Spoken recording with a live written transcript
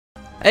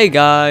Hey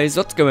guys,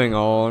 what's going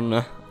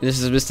on?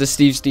 This is Mr.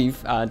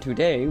 Steaf, and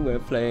today we're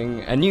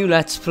playing a new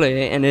Let's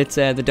Play, and it's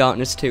The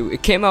Darkness 2.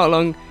 It came out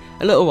a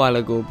little while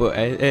ago, but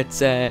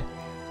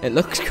it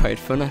looks quite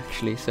fun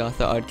actually, so I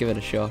thought I'd give it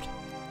a shot.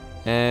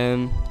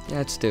 Yeah,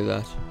 let's do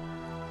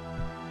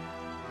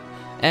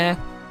that.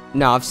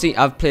 No,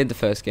 I've played the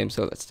first game,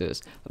 so let's do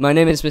this. My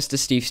name is Mr.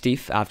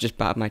 Steaf. I've just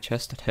battered my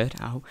chest. It hurt.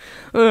 Ow.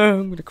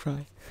 I'm gonna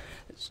cry.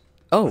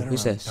 Oh,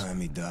 who's this?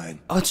 He died.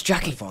 Oh, it's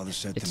Jackie. My father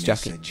said It's to me,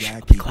 Jackie. Said, Shh,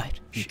 Jackie, be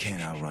quiet. you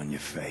can't outrun your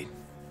fate,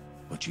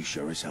 but you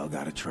sure as hell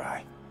gotta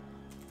try.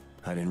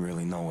 I didn't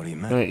really know what he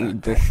meant. I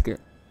eat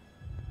biscuit.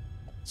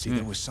 See,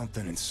 there was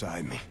something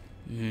inside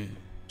me.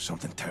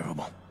 Something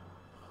terrible,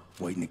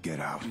 waiting to get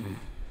out.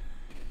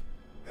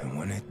 And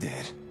when it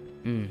did,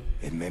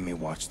 it made me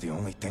watch the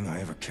only thing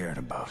I ever cared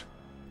about.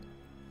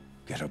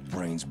 Get her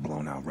brains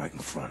blown out right in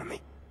front of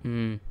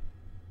me.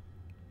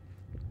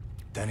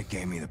 Then it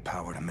gave me the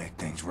power to make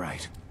things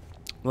right.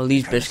 Well,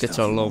 these biscuits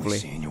are lovely.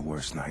 Seeing your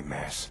worst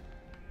nightmares.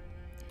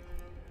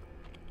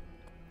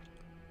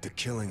 The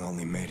killing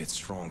only made it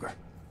stronger,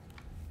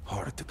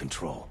 harder to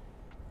control.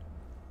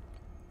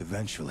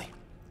 Eventually,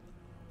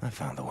 I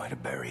found a way to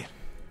bury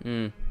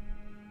it.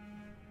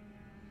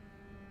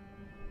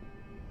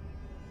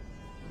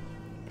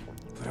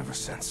 But ever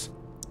since,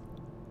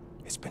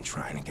 it's been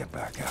trying to get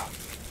back out.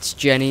 It's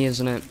Jenny,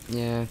 isn't it?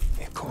 Yeah, It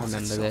I calls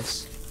remember itself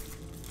this.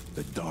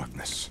 the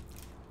darkness.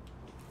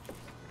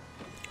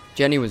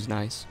 Jenny was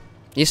nice.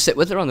 You sit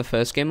with her on the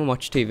first game and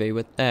watch TV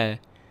with her.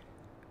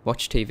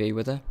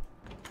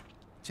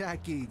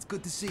 Jackie, it's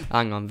good to see you.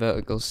 Hang on,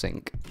 vertical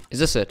sync. Is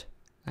this it?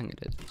 I think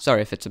it is.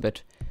 Sorry if it's a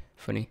bit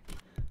funny.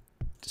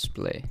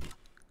 Display.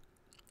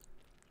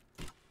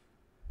 I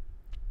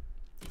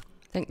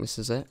think this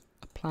is it.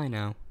 Apply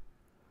now.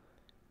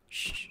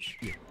 Shh.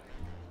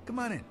 Come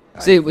on in.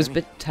 See, it was a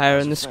bit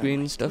tiring the screen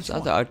and stuff, so I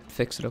thought I'd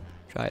fix it up.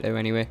 Try it out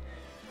anyway.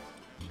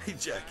 Hey,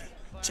 Jackie,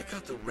 check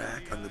out the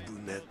rack on the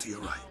brunette to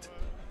your right.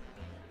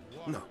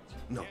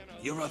 No,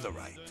 your other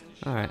right.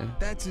 Alright then.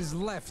 That's his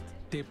left,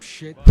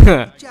 dipshit.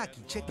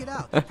 Jackie, check it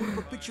out. They put up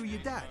a picture of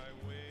your dad.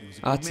 He was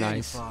a That's good man,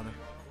 nice. your father.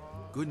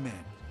 Good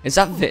man. Is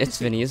that it's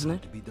Vinny, isn't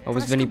it? Or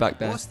was Vinny back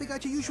there? Boss, they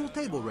got your usual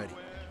table ready.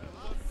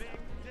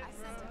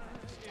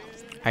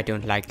 I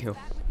don't like you.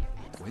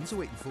 Twins are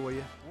waiting for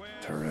you.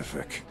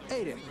 Terrific.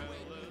 Hey there.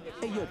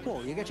 Hey, yo,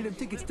 Paul, you got you them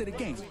tickets to the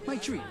game. My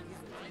treat.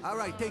 All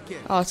right, take care.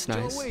 Oh, that's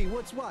nice. Joey,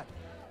 what's what?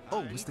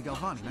 Oh, Mr.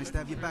 Galvani, nice to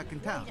have you back in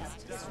town.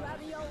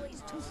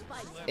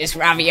 This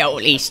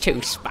ravioli's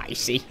too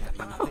spicy.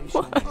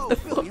 Oh,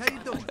 Philly, how you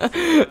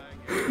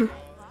doing?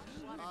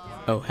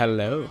 Oh,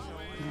 hello.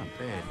 Not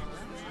bad.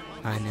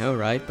 I know,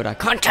 right? But I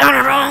can't turn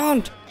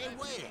around! Hey,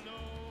 waiter,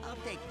 I'll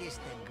take this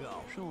then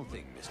go. Sure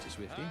thing, Mr.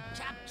 Swifty.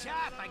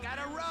 Chop, I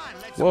gotta run.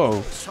 Let's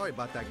Whoa. Sorry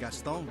about that,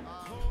 Gaston.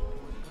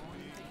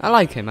 I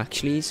like him,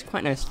 actually. He's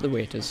quite nice to the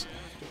waiters.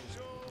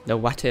 The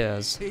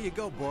waiters. Here you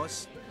go,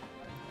 boss.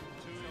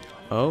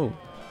 Oh.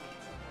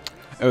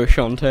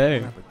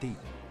 Enchanté. Appetit.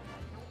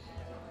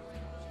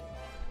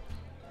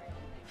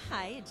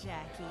 Hi,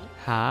 Jackie.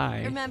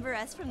 Hi. Remember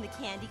us from the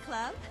Candy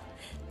Club?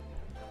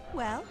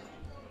 Well,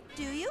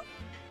 do you?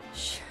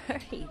 Sure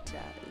he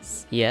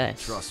does.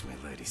 Yes. Trust me,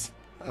 ladies.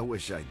 I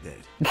wish I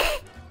did.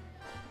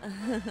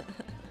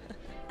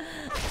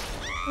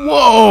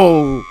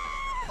 Whoa!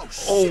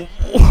 Oh,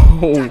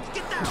 whoa!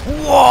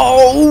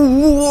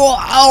 Whoa!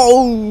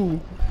 Whoa!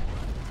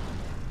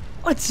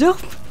 What's up?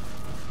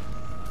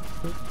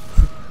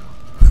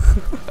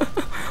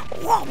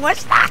 What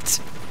was that?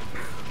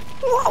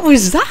 What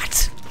was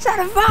that? Is that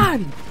a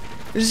van?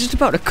 I was just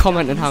about to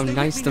comment on how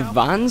nice the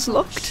vans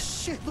looked.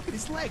 Shit, look at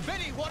his leg.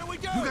 Vinny, what do we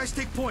do? You guys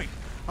take point.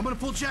 I'm gonna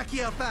pull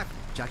Jackie out back.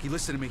 Jackie,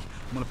 listen to me.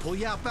 I'm gonna pull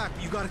you out back,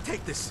 but you gotta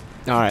take this.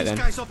 Alright This then.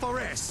 guy's off our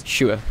ass.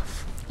 Sure.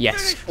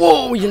 Yes.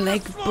 Whoa, your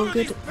leg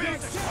buggered.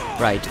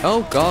 Right.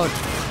 Oh god.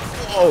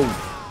 Whoa.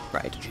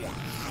 Right.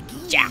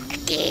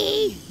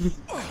 Jackie.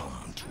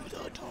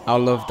 I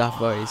love that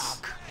voice.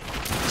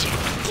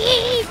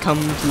 Jackie, come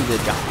to the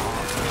dark.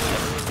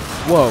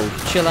 Whoa,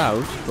 chill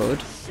out,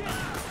 bud.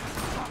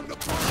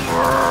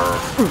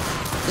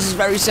 This is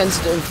very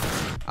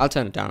sensitive. I'll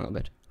turn it down a little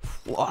bit.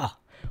 Whoa.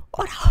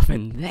 What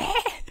happened there?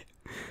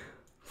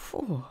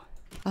 Whoa.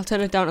 I'll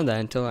turn it down to there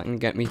until I can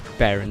get me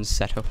bearings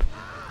set up.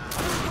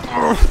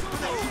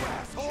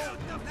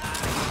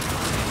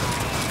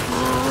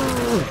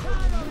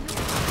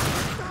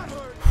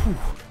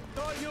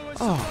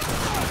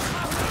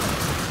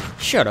 Oh.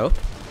 Shut up.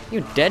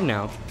 You're dead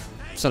now,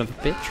 son of a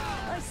bitch.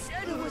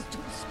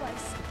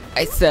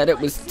 I said it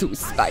was too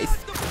spicy.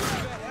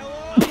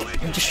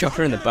 I just shot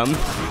her in the bum. In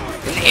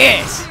the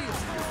ass!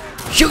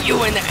 Shoot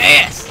you in the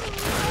ass!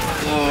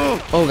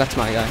 Oh, that's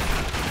my guy.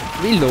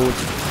 Reload,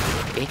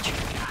 bitch.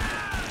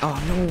 Oh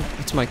no,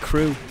 it's my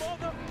crew.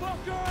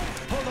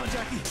 Hold on,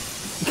 Jackie.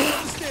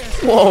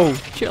 Whoa,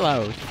 chill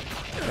out.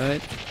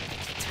 Right?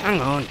 Hang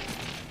on.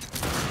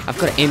 I've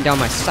got to aim down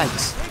my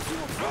sights.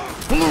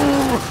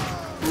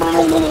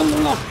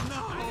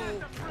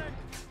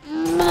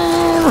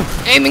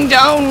 Aiming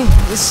down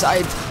this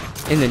side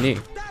in the knee.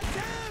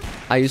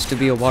 I used to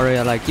be a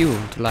warrior like you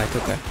until I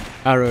took a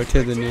arrow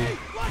to the knee.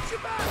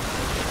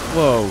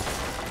 Whoa.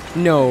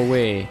 No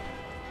way.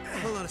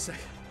 Hold on a sec.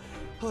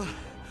 Hold on.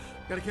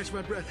 Gotta catch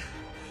my breath.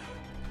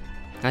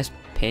 Nice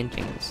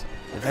paintings.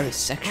 They're very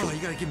sexual. Oh,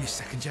 you gotta give me a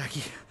second,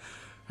 Jackie.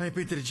 I ain't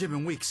been to the gym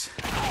in weeks.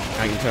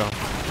 I can tell.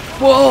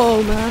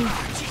 Whoa, man.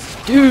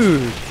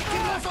 Dude.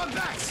 Get off on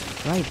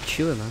backs! Right,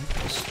 sure, man.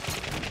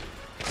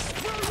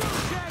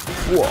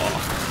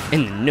 Whoa.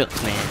 In the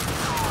nuts, man.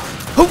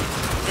 Oh!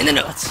 In the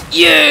nuts.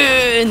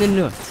 Yeah, in the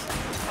nuts.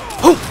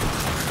 Oh!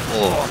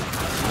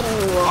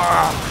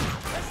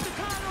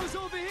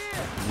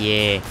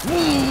 Yeah.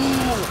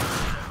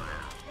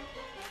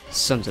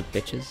 Sons of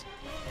bitches.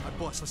 My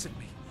boss, listen to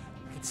me.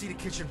 I can see the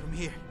kitchen from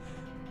here.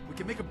 We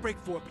can make a break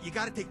for it, but you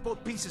gotta take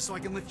both pieces so I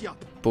can lift you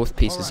up. Both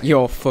pieces. Right.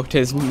 Your foot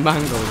is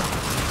mangled.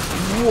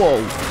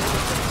 Whoa.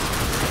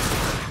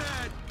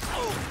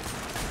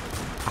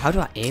 How do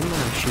I aim when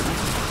I'm shooting?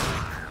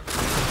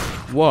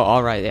 Whoa,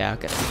 alright, yeah,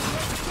 okay.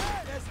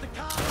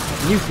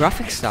 New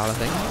graphic style, I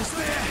think.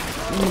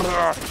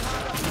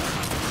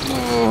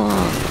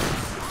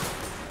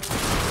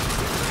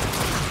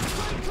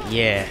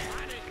 Yeah.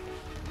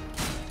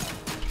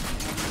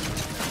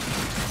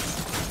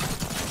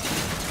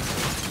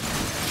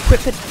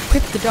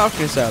 Whip the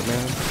darkness out,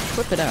 man.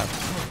 Whip it out.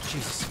 Oh,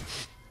 Jesus.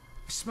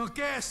 I smell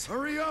gas.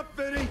 Hurry up,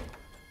 Vinny!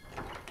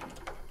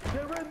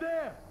 They're in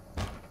there!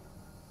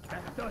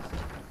 That's dusty.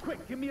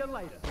 Quick, give me a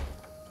lighter.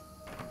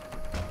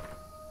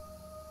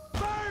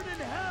 Burn in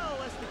hell,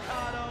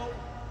 Estacado!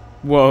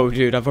 Whoa,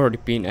 dude, I've already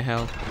been to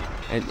hell.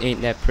 It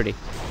ain't that pretty.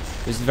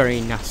 It was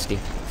very nasty.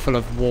 Full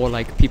of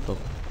warlike people.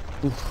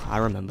 Ooh, I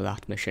remember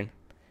that mission.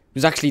 It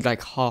was actually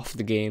like half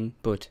the game,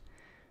 but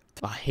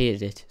I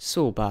hated it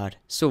so bad.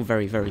 So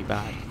very, very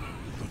bad.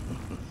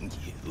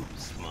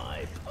 Use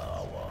my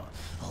power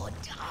or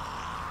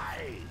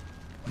die.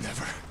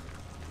 Never.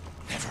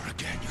 Never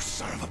again, you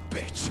son of a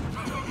bitch.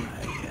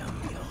 I am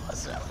your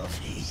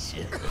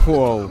salvation.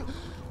 Whoa.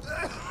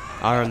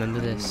 I remember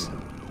this.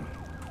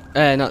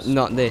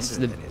 Not this.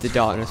 The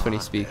darkness when he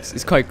speaks.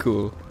 It's quite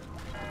cool.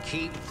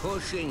 Keep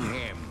pushing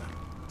him.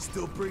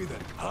 Still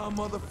breathing, huh,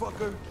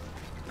 motherfucker?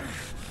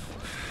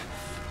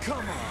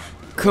 Come on.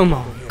 Come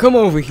on, come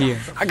over here.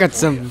 I got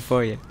something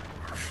for you.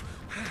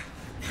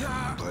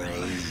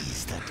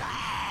 Embrace the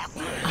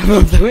darkness. I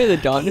love the way the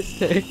darkness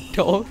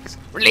talks.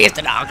 Release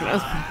the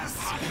darkness.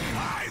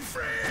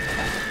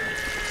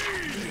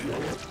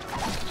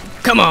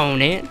 Come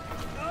on, in.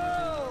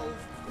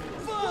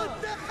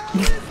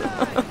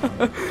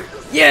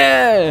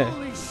 Yeah.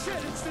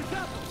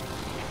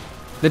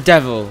 The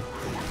devil.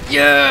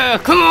 Yeah,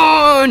 come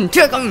on,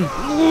 take him.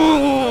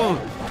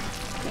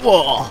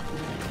 Whoa,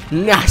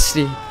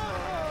 nasty.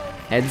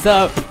 Heads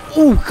up.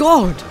 Oh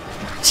God.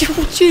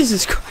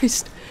 Jesus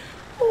Christ.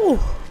 Oh.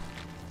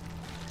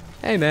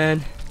 Hey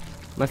man,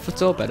 my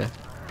foot's all better.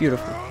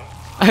 Beautiful.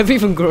 I've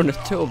even grown a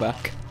toe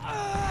back.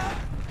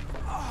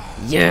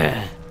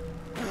 Yeah.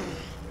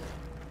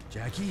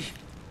 Jackie?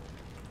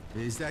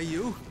 Is that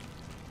you?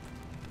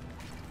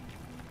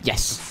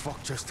 Yes.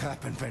 Fuck just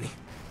happened, Vinny?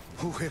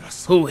 Who hit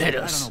us? Who hit I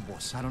don't us? know,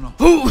 boss. I don't know.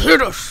 Who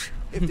hit us?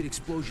 After the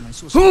explosion, I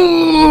saw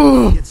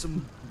some... Get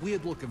some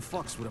weird-looking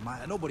fucks with him.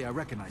 Nobody I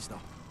recognize, though.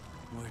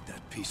 Where'd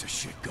that piece of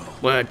shit go?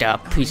 Where'd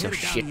that piece of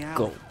Headed down shit the alley.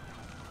 go?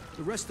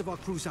 The rest of our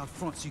crew's out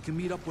front, so you can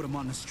meet up with him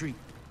on the street.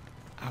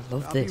 I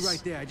love I'll this. be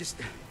right there. I just...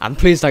 I'm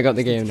pleased I got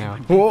the game now.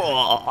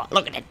 Whoa,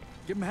 look at it.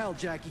 Give him hell,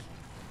 Jackie.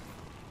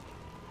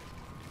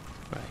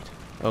 Right.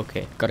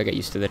 Okay. Gotta get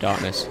used to the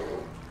darkness.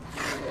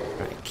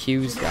 Right.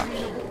 Cues that.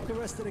 The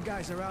rest of the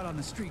guys are out on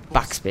the street,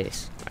 boss.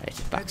 Backspace. Right.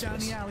 Head down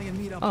the Backspace. alley and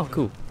meet up Oh, with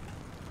cool. him.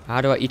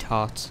 How do I eat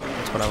hearts?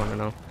 That's what I want to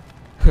know.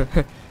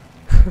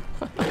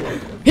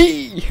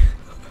 Hey!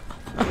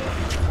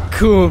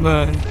 Cool,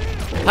 man.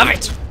 Have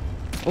it!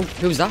 Oh,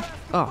 who's that?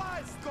 Oh.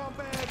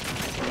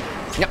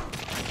 Yep.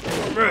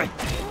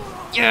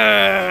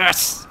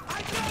 Yes!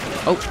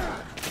 Oh.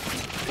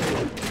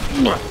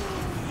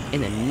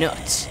 In the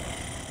nuts.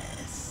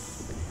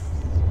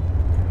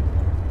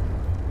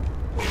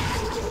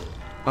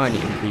 I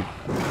need to be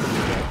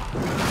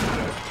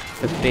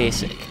for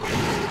basic.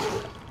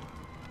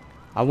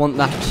 I want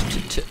that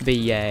to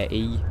be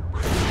E.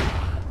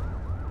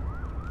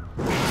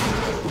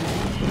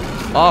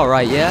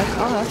 Alright, yeah.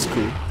 Oh, that's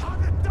cool.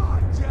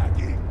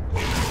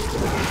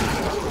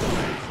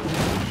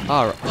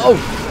 Alright. Oh!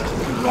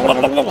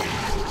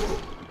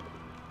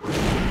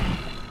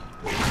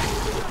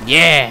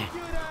 Yeah!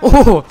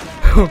 Oh!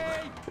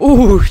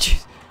 Oh!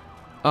 Jeez.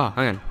 Oh,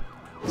 hang on.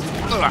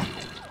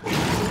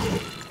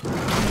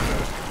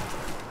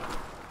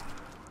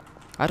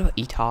 How do I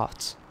eat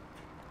hearts?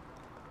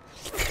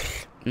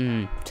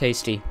 Mmm,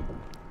 tasty.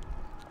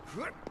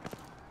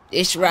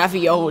 This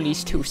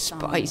ravioli's too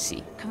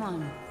spicy. Come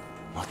on.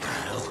 What the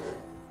hell?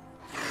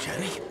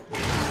 Jenny?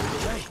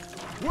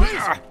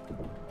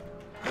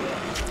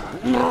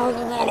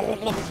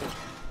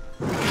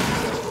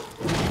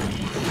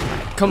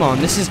 Come on,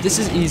 this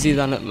is easier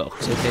than it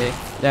looks, okay?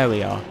 There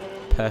we are.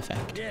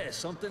 Perfect. Yeah,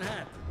 something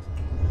happened.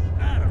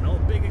 I don't know,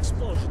 big big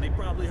explosion. They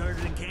probably heard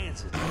it in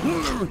Kansas.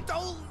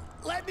 Don't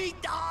let me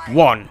die.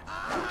 1.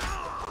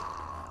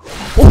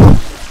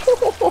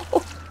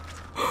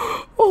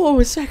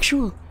 Oh,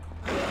 sexual.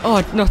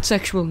 Oh, not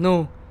sexual,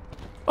 no.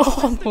 Oh,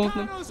 I'm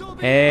holding him.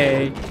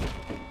 Hey.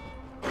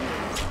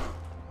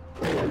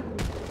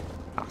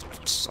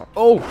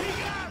 Oh.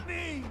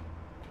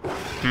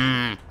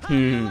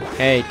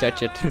 Hey,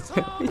 touch it.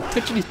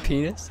 Touching his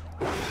penis.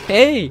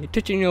 Hey,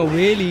 touching your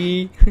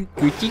willy.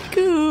 Gucci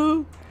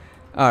goo.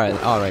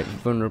 Alright.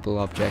 Vulnerable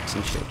objects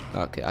and shit.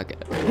 Okay, I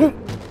get it.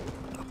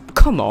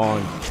 Come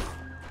on.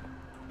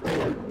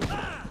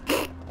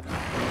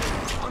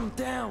 I'm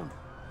down.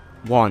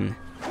 1.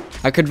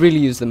 I could really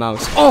use the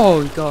mouse.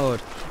 Oh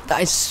god.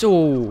 That is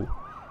so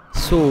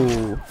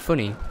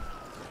funny.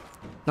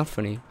 Not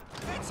funny.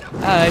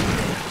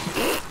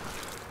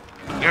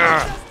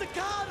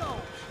 Estacado!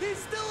 He's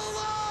still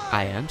alive!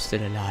 I am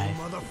still alive.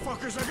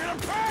 Motherfuckers are gonna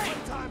pay!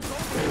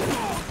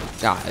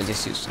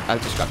 I'll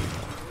just grab it.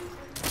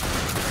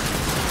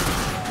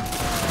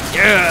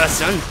 Yeah,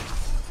 son!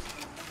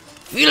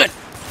 Feel it!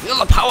 Feel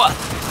the power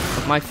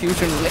of my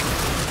fusion lick.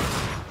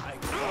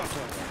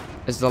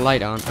 Is the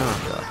light on?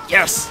 Oh god.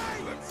 Yes!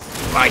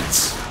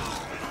 Lights!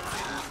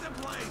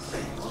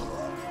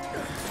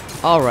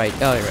 Alright.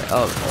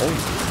 Oh.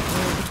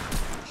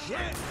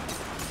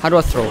 How do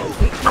I throw it?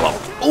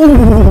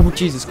 Oh,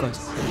 Jesus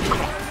Christ.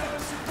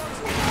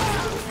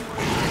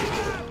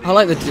 I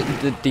like the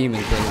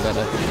demon thing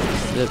better.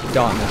 The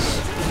darkness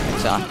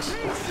attacks.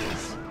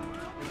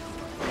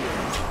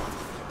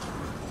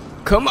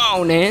 Come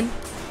on, in.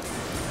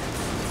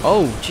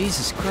 Oh,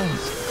 Jesus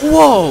Christ.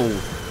 Whoa!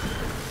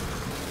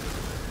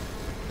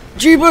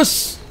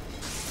 Jeebus!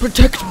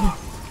 Protect me!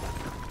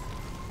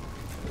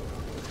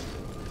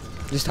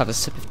 Just have a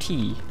sip of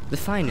tea. The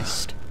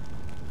finest.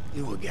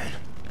 You again.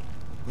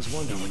 Was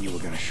wondering when you were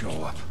gonna show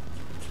up.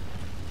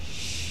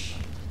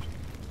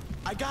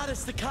 I got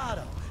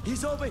Estacado.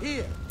 He's over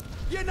here.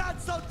 You're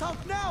not so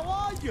tough now,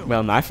 are you?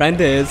 Well, my friend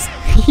is.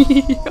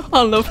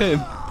 I love him.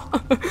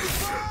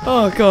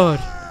 Oh god.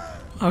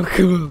 How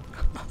cool.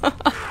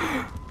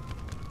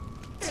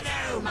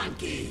 Hello,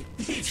 monkey.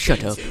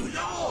 Shut up.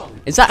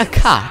 Is that a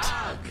cat?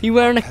 You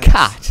wearing a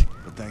cat?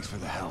 But thanks for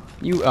the help.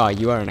 You are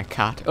wearing a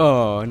cat.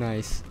 Oh,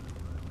 nice.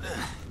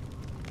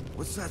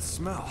 What's that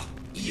smell?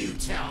 You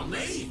tell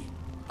me.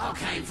 I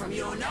came from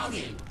your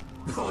noggin.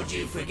 Or did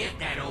you forget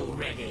that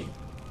already?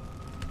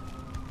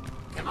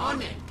 Come on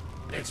then.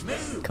 Let's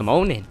move. Come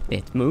on in.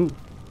 Let's move.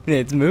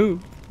 Let's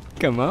move.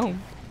 Come on.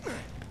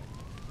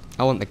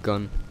 I want the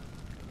gun.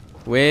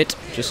 Wait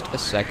just a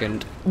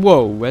second.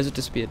 Whoa, where's it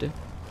disappeared to?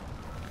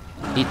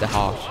 Eat the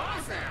heart.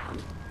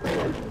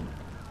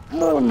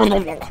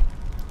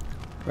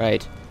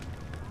 Right.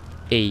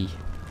 E.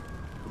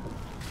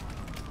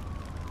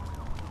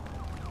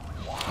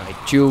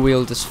 Alright, dual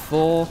wield is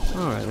 4.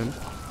 Alright then.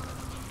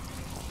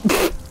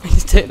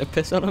 He's taking a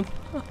piss on him.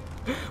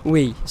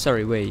 Wee.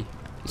 Sorry, wee.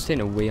 He's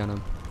taking a wee on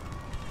him.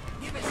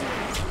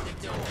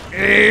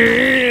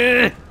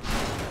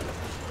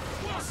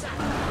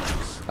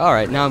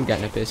 Alright, now I'm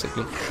getting it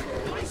basically.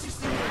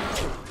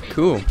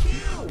 Cool.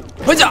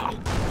 Huzzah!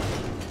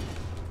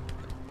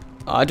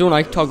 I don't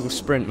like toggle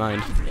sprint,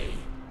 mind.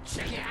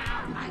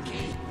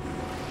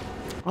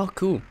 Oh,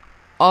 cool.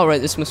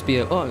 Alright, this must be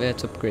a... Oh, yeah,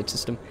 it's upgrade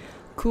system.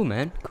 Cool,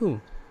 man.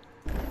 Cool.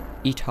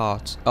 Eat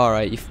hearts.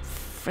 Alright, you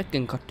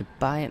freaking got to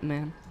buy it,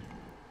 man.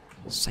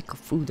 Cycle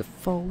through the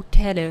 4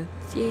 tellers.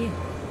 Yeah.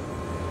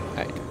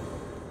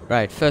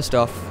 Right, first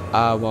off,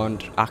 I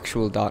want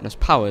actual darkness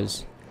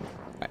powers.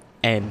 Right,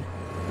 N.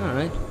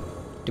 Alright.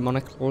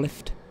 Demonic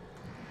lift.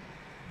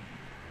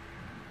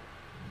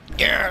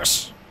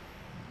 Yes!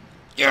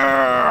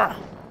 Yeah!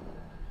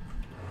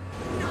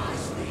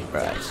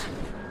 Right.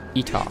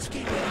 Eat heart.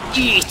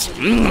 Eat!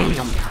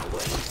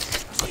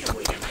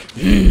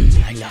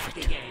 I love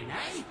it.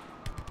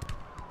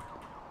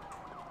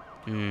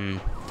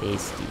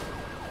 Tasty.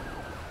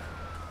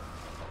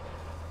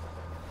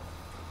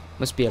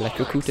 Must be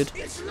electrocuted.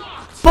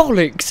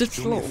 Bollocks! It's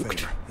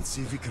locked. And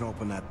see if you can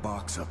open that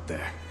box up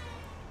there.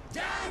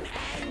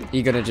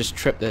 You're gonna just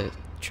trip the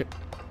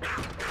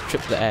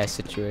air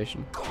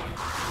situation.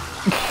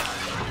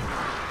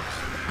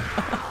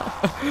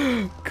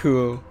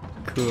 Cool.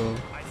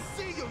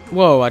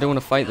 Whoa! I don't want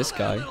to fight this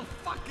guy.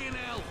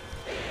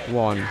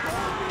 1,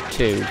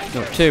 2,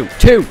 no 2,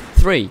 2,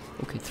 3.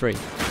 Okay, 3.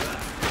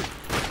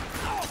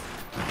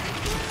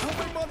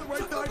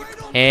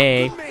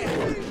 Hey.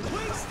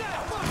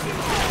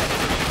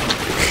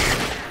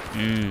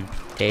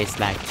 Tastes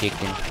like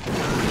chicken.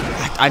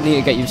 I need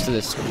to get used to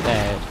this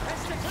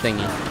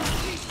thingy.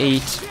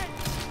 Eat.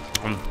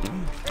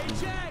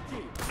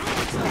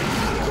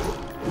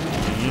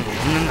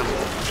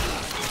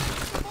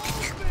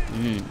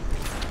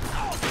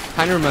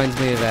 Kind of reminds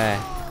me of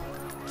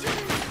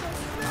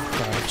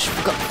gosh, I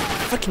forgot the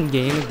freaking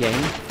game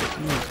again.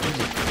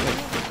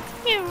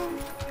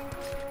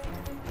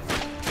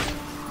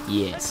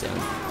 Yeah, son.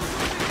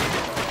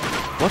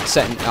 What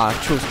setting? I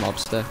chose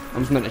mobster. I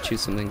was meant to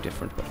choose something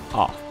different, but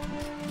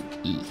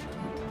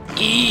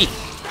E.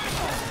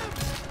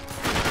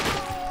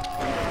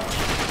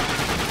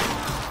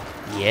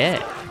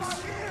 Yeah.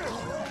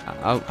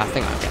 I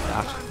think I'll get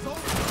that.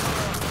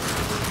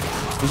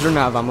 I was running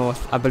out of ammo,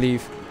 I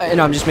believe.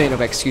 No, I'm just making up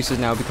excuses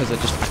now because I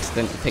just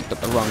accidentally picked up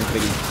the wrong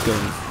bloody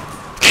gun.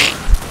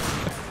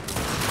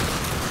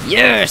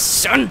 Yes,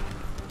 son!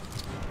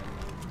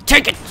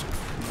 Take it!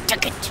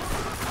 Take it!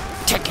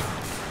 Take it!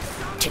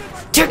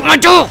 Take my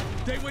door!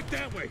 They went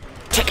that way.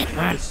 Take it,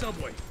 man!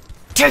 Subway.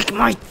 Take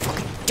my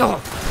fucking door!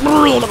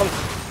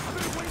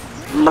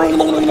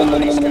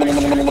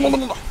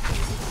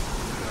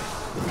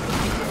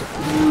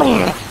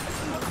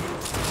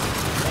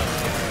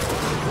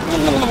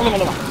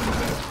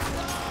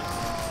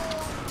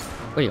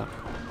 What are you on?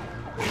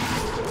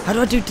 How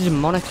do I do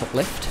demonic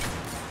uplift?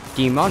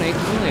 Demonic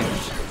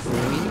uplift.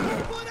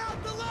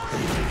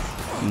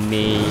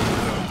 Me.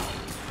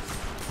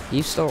 Are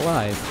you still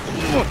alive?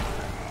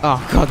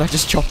 Oh god, I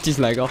just chopped his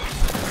leg off.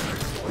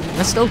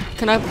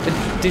 Can I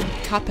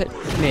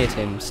decapitate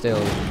him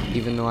still,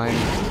 even though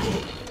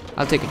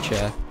I'll take a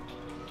chair.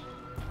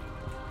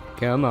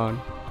 Come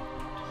on.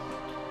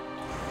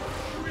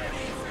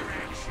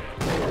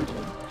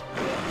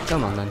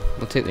 Come on then,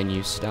 we'll take the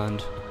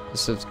newsstand.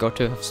 This has got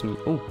to have some.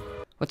 Oh,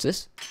 what's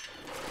this?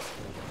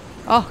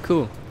 Oh,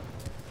 cool.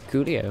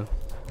 Coolio.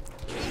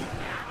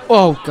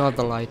 Oh god,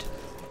 the light.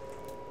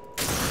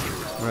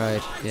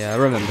 Right, yeah, I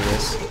remember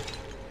this.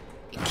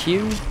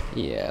 Q?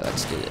 Yeah,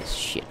 let's do this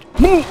shit.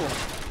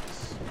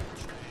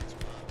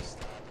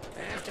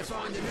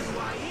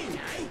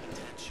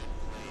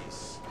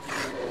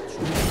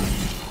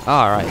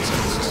 Alright,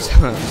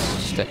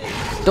 so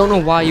don't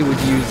know why you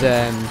would use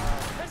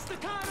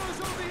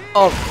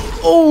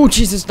Oh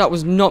Jesus, that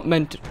was not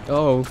meant to.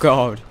 Oh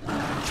god.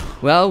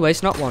 Well,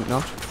 waste not, want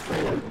not.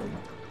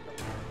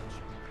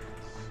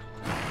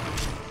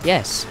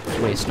 Yes,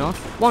 waste not,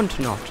 want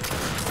not.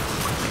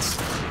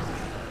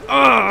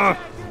 God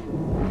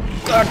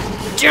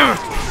damn it!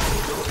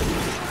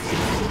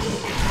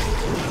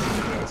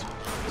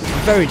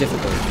 Very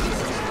difficult.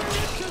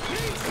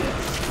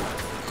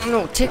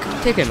 No, take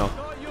him up.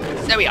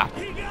 There we are.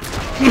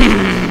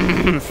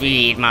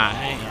 Feed my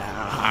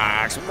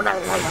heart.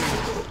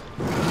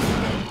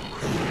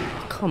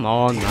 Come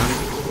on, man.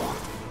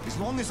 As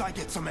long as I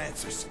get some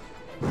answers.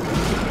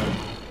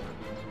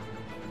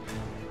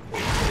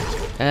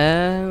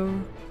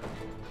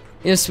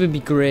 This would be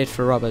great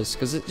for robbers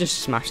because it just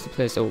smashed the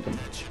place open.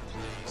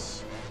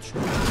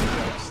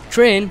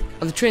 Train?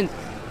 On the train.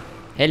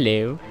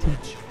 Hello.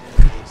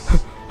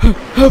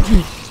 Help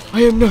me!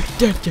 I am not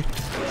dead yet.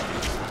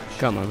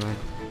 Come on, man.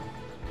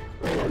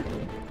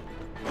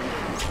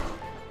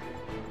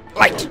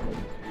 Light!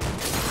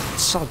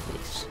 Solve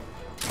this.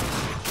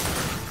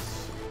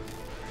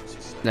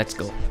 Let's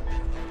go.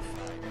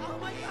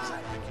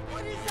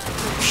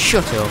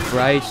 Shut up,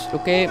 right?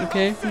 Okay.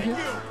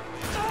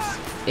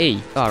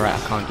 Hey, alright, I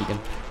can't eat him.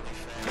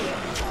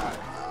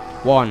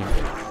 1.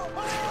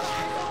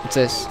 What's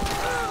this?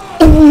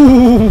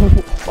 Ooh!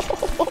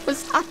 What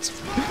was that?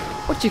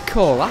 What do you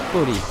call that,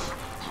 buddy?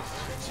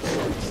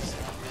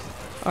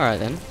 Alright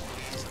then.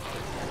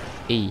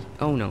 E.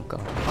 Oh no,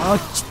 God. Oh,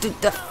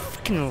 the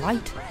freaking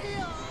light.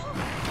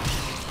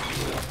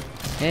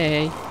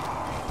 Hey.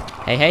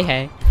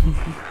 Hey.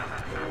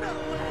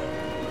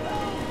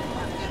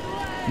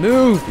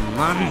 Move,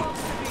 man.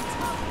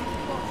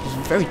 It's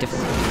very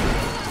difficult.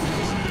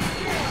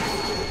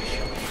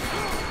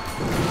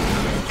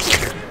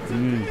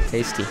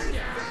 Tasty.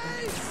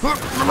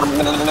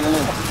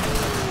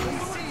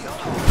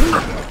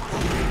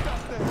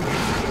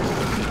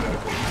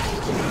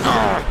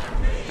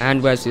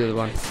 And where's the other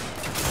one?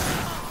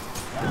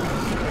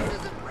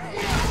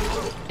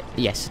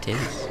 Yes, it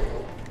is.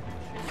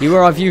 You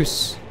are of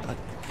use.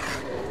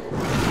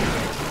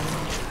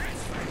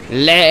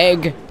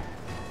 Leg.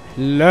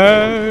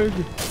 Where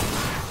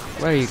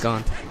are you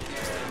gone?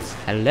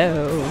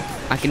 Hello.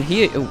 I can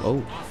hear you.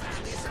 Oh.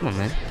 Come on,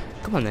 man.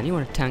 Come on, then. You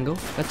want to tango?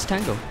 Let's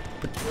tango.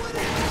 But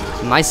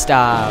my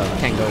style,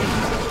 tango.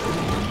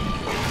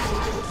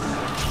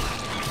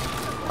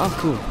 Oh,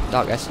 cool.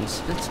 Dark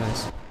essence. That's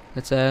nice.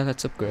 Let's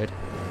upgrade.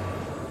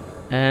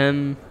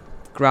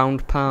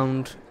 Ground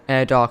pound,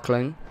 air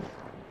darkling.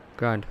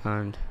 Ground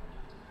pound.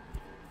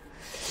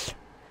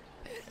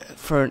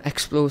 For an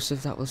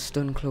explosive that will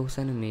stun close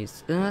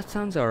enemies. That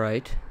sounds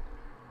alright.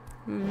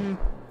 I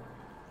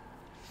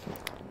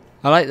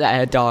like that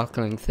air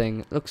darkling thing.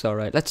 It looks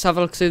alright. Let's have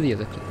a look through the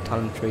other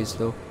talent trees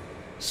though.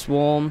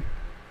 Swarm.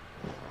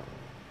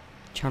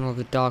 Channel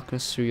the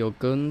darkness through your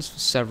guns for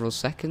several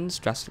seconds.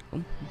 Drastic.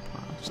 Oh,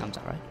 sounds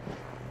alright.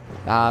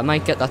 I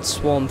might get that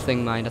swarm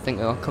thing, mind. I think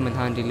it'll come in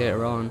handy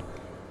later on.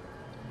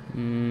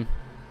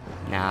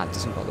 Nah, it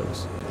doesn't bother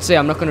us. See,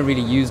 I'm not going to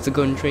really use the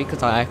gun tree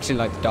because I actually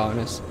like the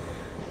darkness.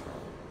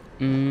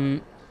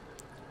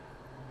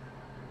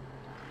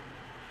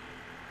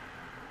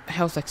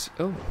 Health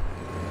oh.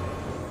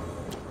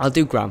 I'll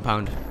do ground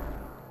pound.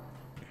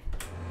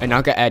 And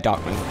I'll get air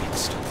darkling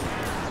next.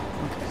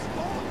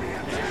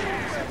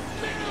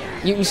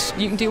 Okay.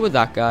 You can deal with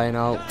that guy and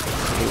I'll deal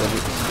with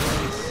it.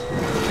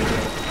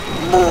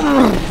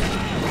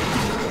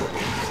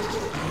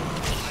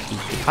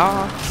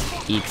 heart.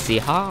 Eat the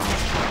heart.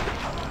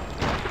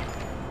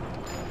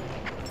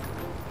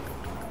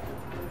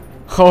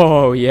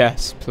 Oh,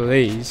 yes,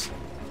 please.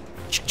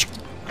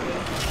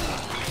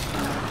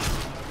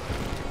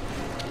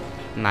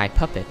 My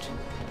puppet.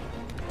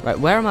 Right,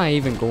 where am I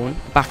even going?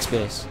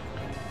 Backspace.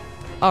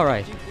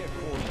 Alright.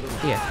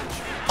 Here.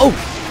 Oh!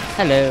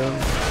 Hello.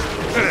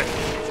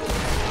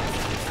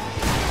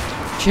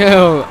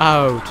 Chill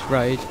out,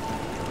 right?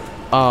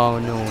 Oh,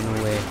 no,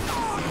 no way.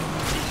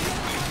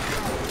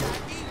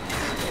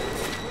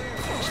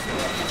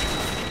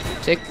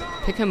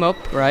 Pick him up,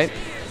 right?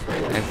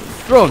 And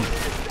throw him.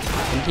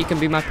 And he can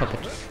be my puppet.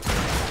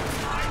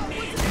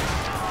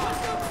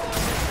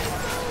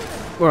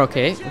 We're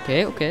okay,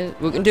 okay.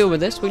 We can deal with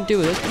this, Okay,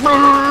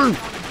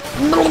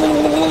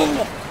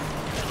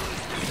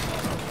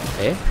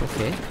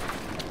 okay.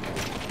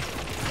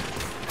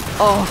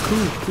 Oh,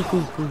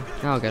 cool.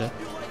 Now I'll get it.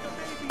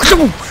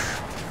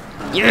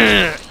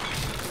 Yeah!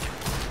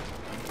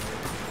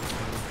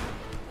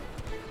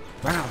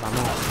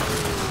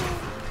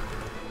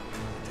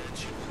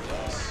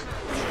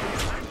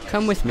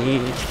 Come with me.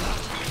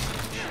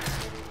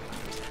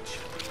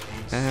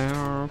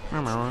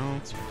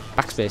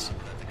 Backspace.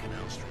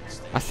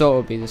 I thought it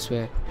would be this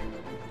way.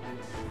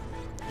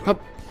 Up.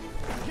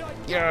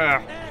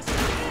 Yeah.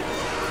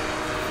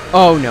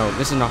 Oh no,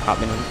 this is not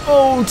happening.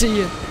 Oh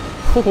dear.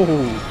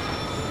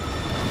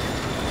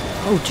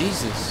 Oh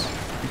Jesus.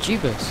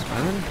 Jeebus,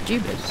 man.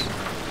 Jeebus.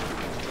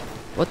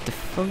 What the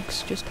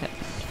funk's just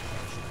happened?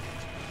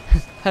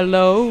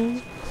 Hello?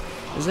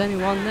 Is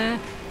anyone there?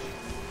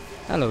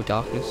 Hello,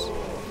 darkness.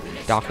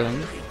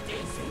 Darkling.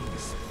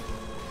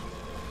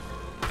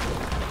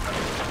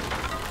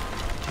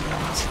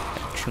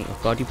 Chunk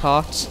of body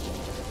parts.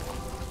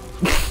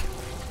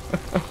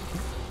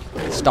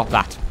 Stop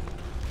that.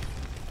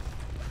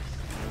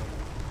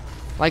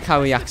 Like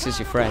how he acts as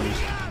your friend.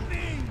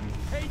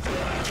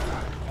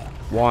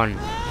 One.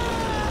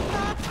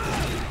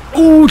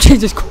 Oh,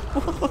 Jesus.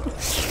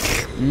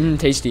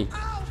 Tasty.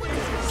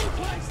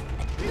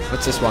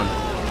 What's this one?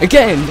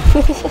 Again.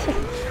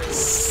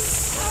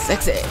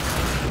 Sexy.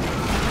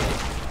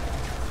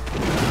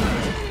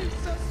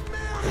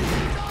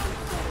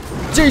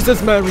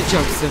 Jesus, Mary,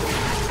 Joseph.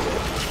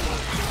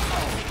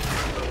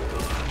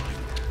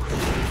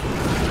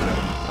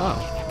 Oh.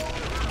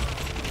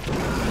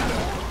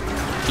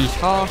 Eat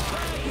half.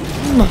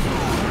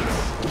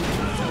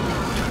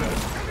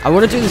 I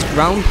want to do this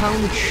ground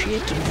pound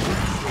shit.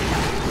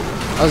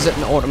 Or is it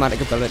an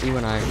automatic ability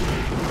when I...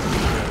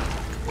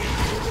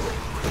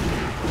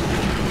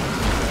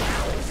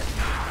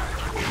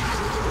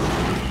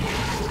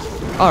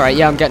 Alright,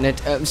 yeah, I'm getting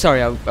it.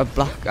 Sorry, I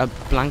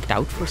blanked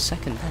out for a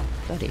second.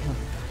 Bloody hell.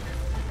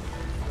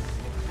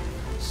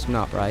 It's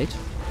not right.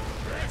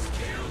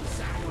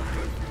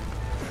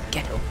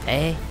 Get up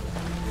there.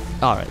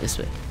 Alright, this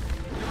way.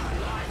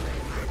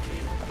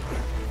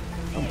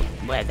 Oh,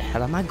 where the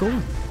hell am I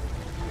going?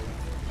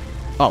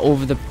 Oh,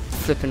 over the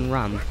flipping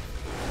ramp.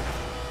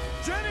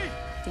 Jenny!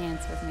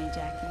 Dance with me,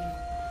 Jackie.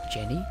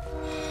 Jenny?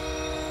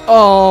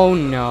 Oh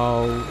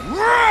no.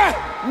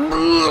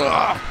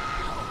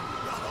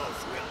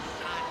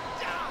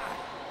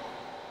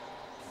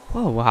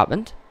 Whoa, what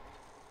happened?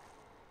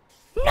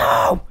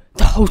 No!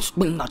 The host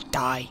will not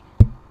die.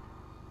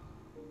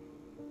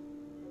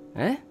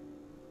 Eh?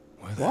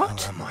 Where the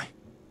What? hell am I?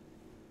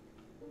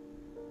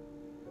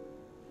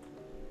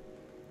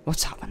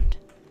 What's happened?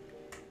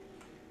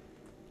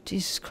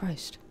 Jesus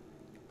Christ.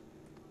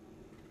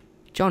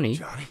 Johnny?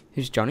 Johnny?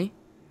 Who's Johnny?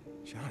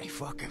 Johnny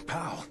fucking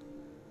Powell.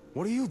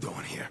 What are you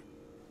doing here?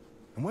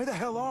 And where the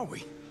hell are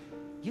we?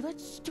 You let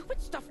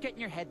stupid stuff get in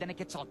your head, then it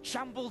gets all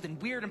jumbled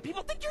and weird, and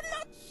people think you're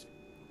nuts!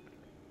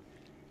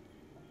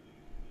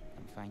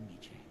 Come find me,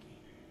 Jackie.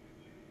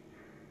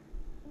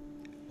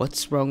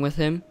 What's wrong with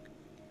him?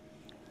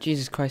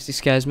 Jesus Christ, he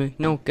scares me.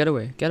 No, get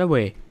away. Get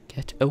away.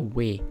 Get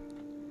away.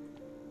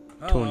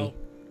 Tony.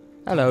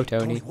 Hello,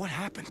 Tony. What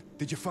happened?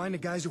 Did you find the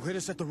guys who hit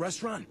us at the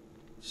restaurant?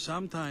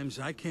 Sometimes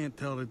I can't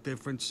tell the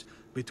difference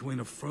between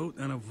a fruit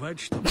and a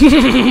vegetable.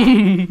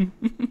 Jesus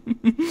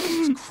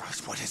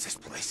Christ, what is this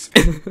place?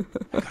 I gotta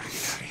get out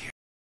of